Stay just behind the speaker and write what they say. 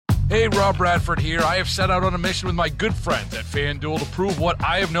Hey, Rob Bradford here. I have set out on a mission with my good friends at FanDuel to prove what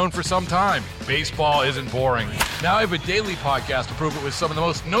I have known for some time. Baseball isn't boring. Now I have a daily podcast to prove it with some of the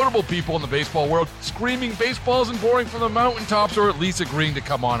most notable people in the baseball world, screaming baseball isn't boring from the mountaintops, or at least agreeing to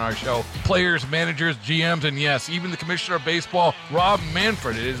come on our show. Players, managers, GMs, and yes, even the commissioner of baseball, Rob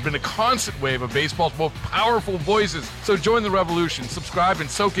Manfred. It has been a constant wave of baseball's most powerful voices. So join the revolution. Subscribe and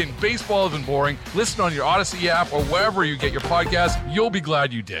soak in Baseball Isn't Boring. Listen on your Odyssey app or wherever you get your podcasts. You'll be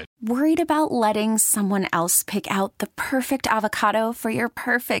glad you did. Worried about letting someone else pick out the perfect avocado for your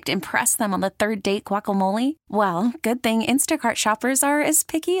perfect impress them on the third date guacamole? Well, good thing Instacart shoppers are as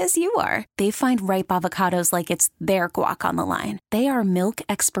picky as you are. They find ripe avocados like it's their guac on the line. They are milk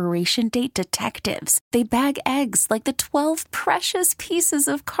expiration date detectives. They bag eggs like the 12 precious pieces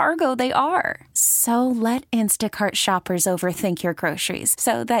of cargo they are. So let Instacart shoppers overthink your groceries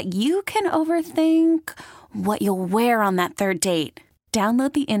so that you can overthink what you'll wear on that third date.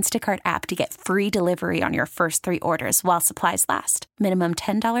 Download the Instacart app to get free delivery on your first 3 orders while supplies last. Minimum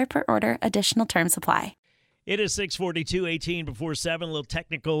 $10 per order. Additional terms apply. It is 6:42, 18 before 7. A little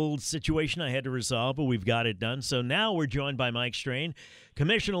technical situation I had to resolve, but we've got it done. So now we're joined by Mike Strain,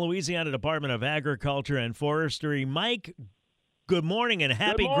 Commissioner, Louisiana Department of Agriculture and Forestry. Mike, good morning and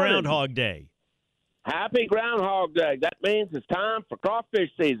happy Groundhog Day. Happy Groundhog Day. That means it's time for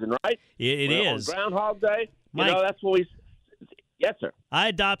crawfish season, right? It is. On Groundhog Day, Mike, that's what we... Yes, sir. I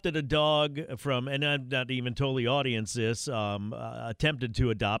adopted a dog from, and I've not even told the audience this, attempted to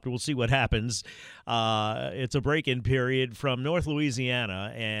adopt. We'll see what happens. It's a break-in period from North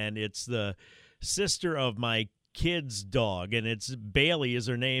Louisiana, and it's the sister of my kid's dog, and it's Bailey is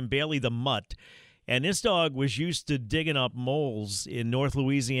her name, Bailey the Mutt. And this dog was used to digging up moles in North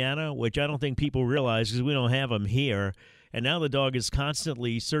Louisiana, which I don't think people realize because we don't have them here. And now the dog is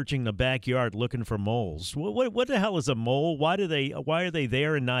constantly searching the backyard looking for moles. What the hell is a mole? Why are they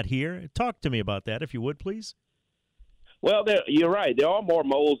there and not here? Talk to me about that, if you would, please. Well, you're right. There are more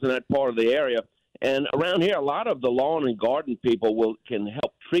moles in that part of the area. And around here, a lot of the lawn and garden people can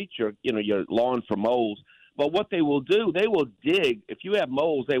help treat your lawn for moles. But what they will do, they will dig. If you have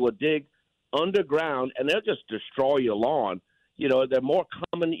moles, they will dig underground, and they'll just destroy your lawn. They're more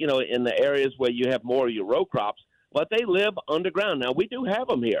common, in the areas where you have more of your row crops. But they live underground. Now, we do have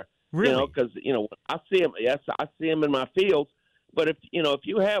them here, really? Because, I see them. Yes, I see them in my fields. But if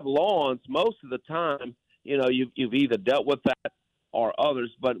you have lawns, most of the time, you've either dealt with that or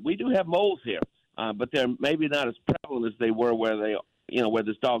others. But we do have moles here. But they're maybe not as prevalent as they were where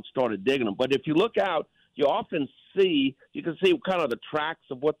this dog started digging them. But if you look out, you can see kind of the tracks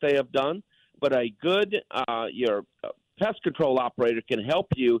of what they have done. But a good, your pest control operator can help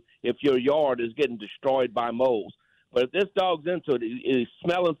you if your yard is getting destroyed by moles. But if this dog's into it, he's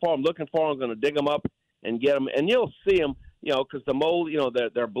smelling for them, looking for them, going to dig them up and get them. And you'll see them, because the mole,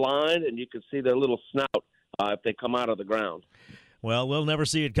 they're blind, and you can see their little snout if they come out of the ground. Well, we'll never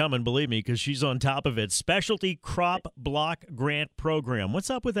see it coming, believe me, because she's on top of it. Specialty Crop Block Grant Program. What's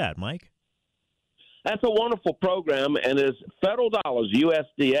up with that, Mike? That's a wonderful program, and it's federal dollars,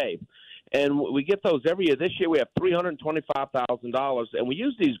 USDA. And we get those every year. This year we have $325,000, and we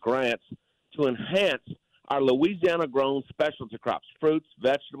use these grants to enhance our Louisiana-grown specialty crops, fruits,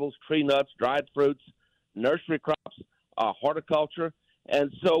 vegetables, tree nuts, dried fruits, nursery crops, horticulture.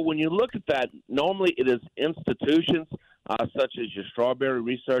 And so when you look at that, normally it is institutions such as your Strawberry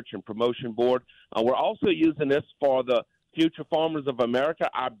Research and Promotion Board. We're also using this for the Future Farmers of America,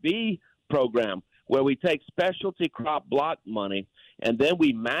 our B program, where we take specialty crop block money and then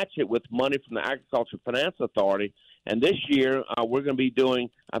we match it with money from the Agriculture Finance Authority. And this year, we're going to be doing,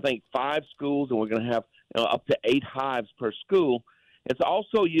 I think, 5 schools, and we're going to have up to 8 hives per school. It's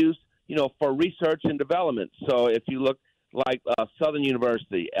also used, for research and development. So if you look like Southern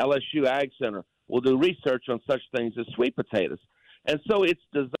University, LSU Ag Center, will do research on such things as sweet potatoes. And so it's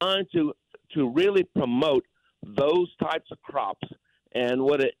designed to really promote those types of crops. And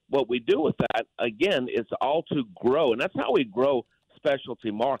what we do with that, again, is all to grow. And that's how we grow specialty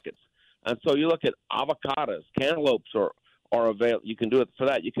markets. And so you look at avocados, cantaloupes are available. You can do it for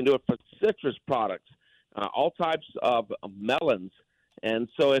that. You can do it for citrus products, all types of melons. And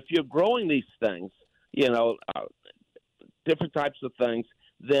so if you're growing these things, different types of things,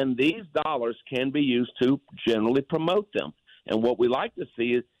 then these dollars can be used to generally promote them. And what we like to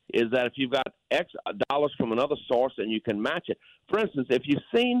see is that if you've got X dollars from another source and you can match it. For instance, if you've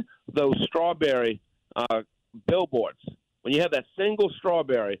seen those strawberry billboards, when you have that single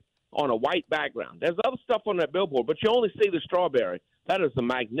strawberry on a white background, there's other stuff on that billboard, but you only see the strawberry. That is a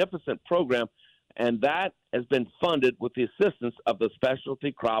magnificent program, and that has been funded with the assistance of the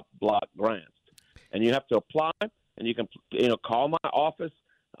Specialty Crop Block Grants. And you have to apply, and you can call my office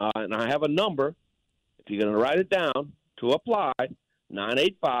and I have a number. If you're going to write it down to apply,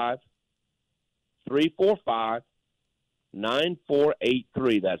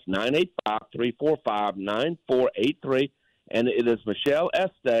 985-345-9483. That's 985-345-9483. And it is Michelle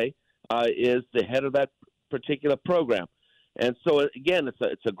Este is the head of that particular program. And so, again,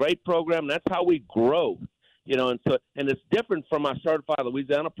 it's a great program. That's how we grow, and it's different from our Certified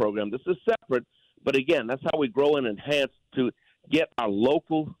Louisiana program. This is separate, but, again, that's how we grow and enhance to get our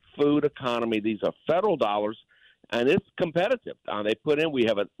local food economy. These are federal dollars, and it's competitive. They put in. We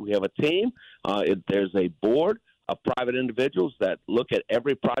have a team. There's a board of private individuals that look at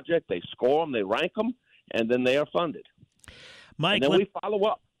every project. They score them, they rank them, and then they are funded. Mike, and then we follow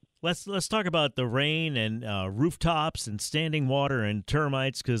up. Let's talk about the rain and rooftops and standing water and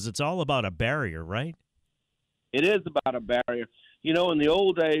termites, because it's all about a barrier, right? It is about a barrier. In the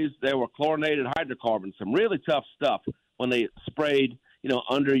old days, there were chlorinated hydrocarbons, some really tough stuff when they sprayed,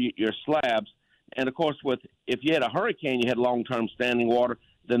 under your slabs. And, of course, if you had a hurricane, you had long-term standing water,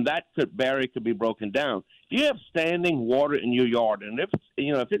 then that barrier could be broken down. If you have standing water in your yard, and if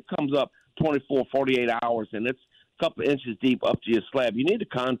it comes up 24, 48 hours and it's couple inches deep up to your slab, you need to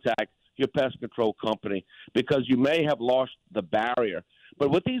contact your pest control company because you may have lost the barrier. But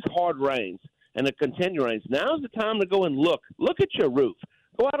with these hard rains and the continued rains, now's the time to go and look at your roof.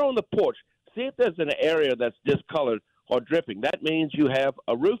 Go out on the porch, see if there's an area that's discolored or dripping. That means you have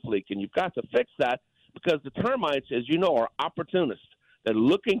a roof leak, and you've got to fix that because the termites, as you know, are opportunists. They're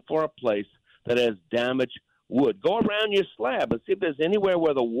looking for a place that has damaged wood. Go around your slab and see if there's anywhere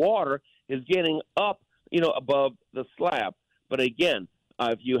where the water is getting up above the slab. But again,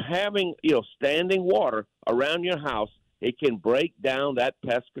 if you're having, standing water around your house, it can break down that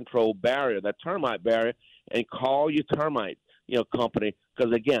pest control barrier, that termite barrier, and call your termite, company.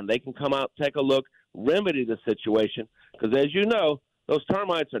 Because again, they can come out, take a look, remedy the situation. Because as you know, those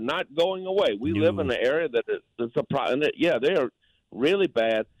termites are not going away. We live in an area that is a problem. Yeah, they are really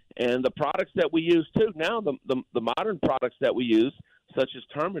bad. And the products that we use too, now the modern products that we use, such as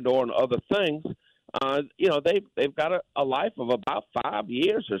Termidor and other things, they've got a life of about 5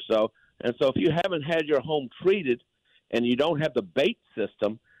 years or so. And so if you haven't had your home treated and you don't have the bait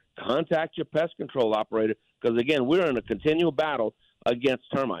system, contact your pest control operator because, again, we're in a continual battle against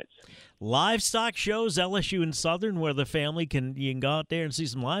termites. Livestock shows, LSU and Southern, where the family you can go out there and see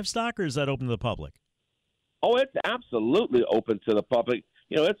some livestock, or is that open to the public? Oh, it's absolutely open to the public.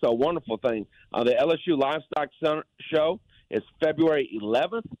 It's a wonderful thing. The LSU Livestock Center show is February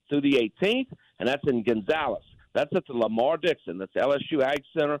 11th through the 18th, and that's in Gonzales. That's at the Lamar Dixon. That's LSU Ag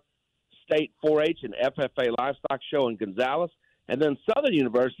Center, State 4-H and FFA Livestock Show in Gonzales. And then Southern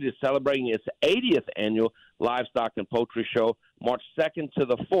University is celebrating its 80th annual Livestock and Poultry Show, March 2nd to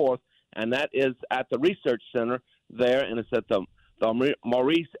the 4th, and that is at the Research Center there, and it's at the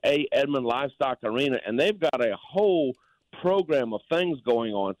Maurice A. Edmond Livestock Arena. And they've got a whole program of things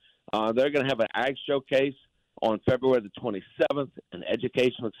going on. They're going to have an ag showcase on February the 27th, an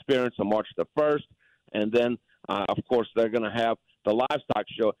educational experience on March the 1st, and then, of course, they're going to have the livestock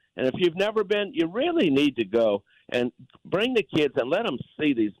show. And if you've never been, you really need to go and bring the kids and let them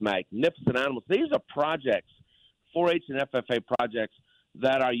see these magnificent animals. These are projects, 4-H and FFA projects,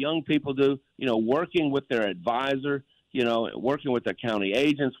 that our young people do, working with their advisor, working with their county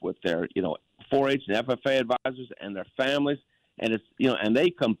agents, with their, 4-H and FFA advisors and their families. And it's, and they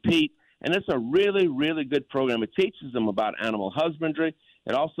compete. And it's a really, really good program. It teaches them about animal husbandry.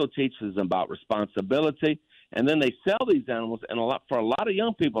 It also teaches them about responsibility. And then they sell these animals, and for a lot of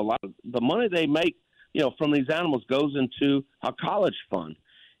young people, a lot of the money they make, from these animals goes into a college fund.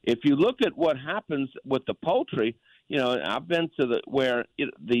 If you look at what happens with the poultry, I've been to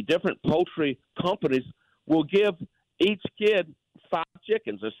the different poultry companies will give each kid 5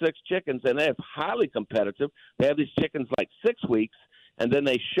 chickens or 6 chickens, and they're highly competitive. They have these chickens like 6 weeks, and then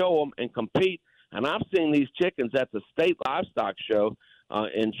they show them and compete. And I've seen these chickens at the State Livestock Show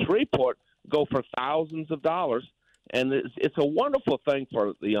in Shreveport go for thousands of dollars. And it's a wonderful thing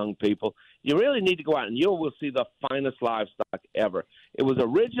for the young people. You really need to go out, and you will see the finest livestock ever. It was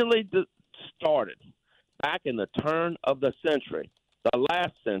originally started back in the turn of the century, the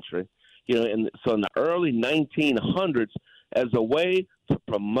last century, in the early 1900s, as a way to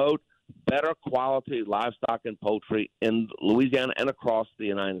promote better quality livestock and poultry in Louisiana and across the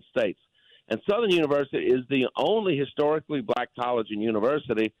United States. And Southern University is the only historically black college and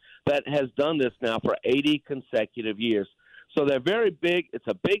university that has done this now for 80 consecutive years. So they're very big. It's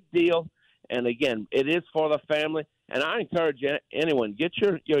a big deal. And, again, it is for the family. And I encourage anyone, get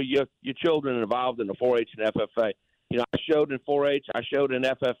your children involved in the 4-H and FFA. I showed in 4-H. I showed in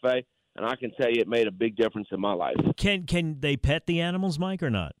FFA. and I can tell you it made a big difference in my life. Can they pet the animals, Mike, or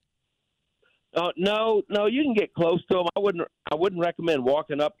not? No, you can get close to them. I wouldn't recommend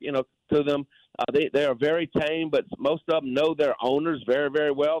walking up, to them. They are very tame, but most of them know their owners very,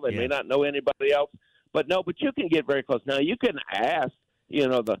 very well. They may not know anybody else, but you can get very close. Now you can ask,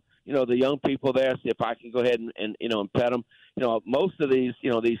 the young people there, see if I can go ahead and pet them. Most of these,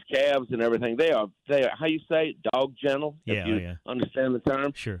 these calves and everything, they are how you say, dog gentle. Yeah, if you understand the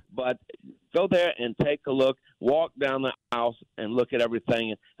term. Sure. But go there and take a look, walk down the house and look at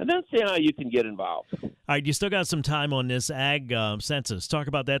everything, and then see how you can get involved. All right, you still got some time on this ag census. Talk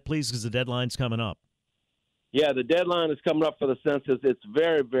about that, please, because the deadline's coming up. Yeah, the deadline is coming up for the census. It's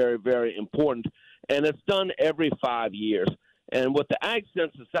very, very, very important, and it's done every 5 years. And with the ag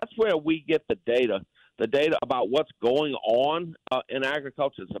census, that's where we get the data about what's going on in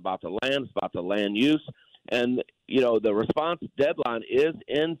agriculture. It's about the land, it's about the land use. And, the response deadline is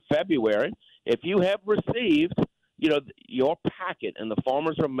in February. If you have received, your packet, and the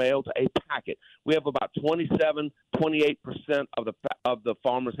farmers are mailed a packet, we have about 27, 28% of the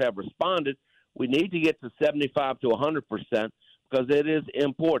farmers have responded. We need to get to 75 to 100% because it is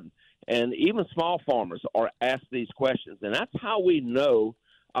important. And even small farmers are asked these questions. And that's how we know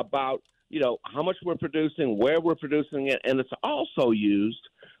about, how much we're producing, where we're producing it. And it's also used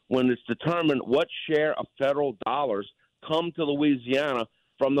when it's determined what share of federal dollars come to Louisiana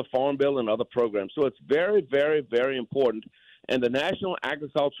from the Farm Bill and other programs. So it's very, very, very important. And the National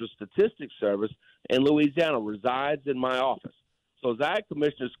Agricultural Statistics Service in Louisiana resides in my office. So as ag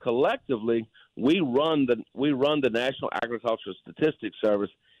commissioners collectively, we run the National Agricultural Statistics Service,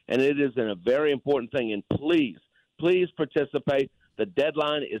 and it is a very important thing. And please participate. The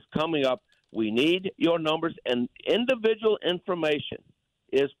deadline is coming up. We need your numbers, and individual information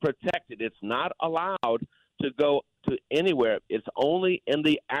is protected. It's not allowed to go to anywhere. It's only in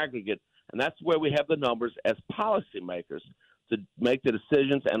the aggregate, and that's where we have the numbers as policymakers to make the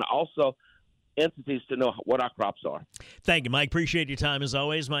decisions, and also entities to know what our crops are. Thank you, Mike. Appreciate your time as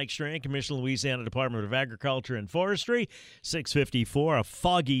always. Mike Strang, Commissioner, Louisiana Department of Agriculture and Forestry. 6:54, a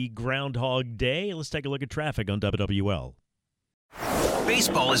foggy Groundhog Day. Let's take a look at traffic on WWL.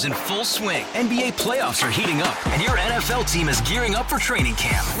 Baseball is in full swing. NBA playoffs are heating up, and your NFL team is gearing up for training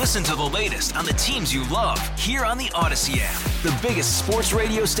camp. Listen to the latest on the teams you love here on the Odyssey app. The biggest sports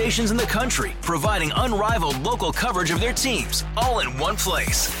radio stations in the country, providing unrivaled local coverage of their teams, all in one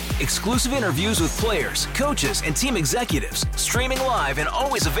place. Exclusive interviews with players, coaches, and team executives, streaming live and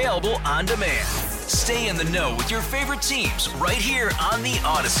always available on demand. Stay in the know with your favorite teams right here on the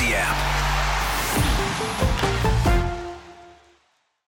Odyssey app.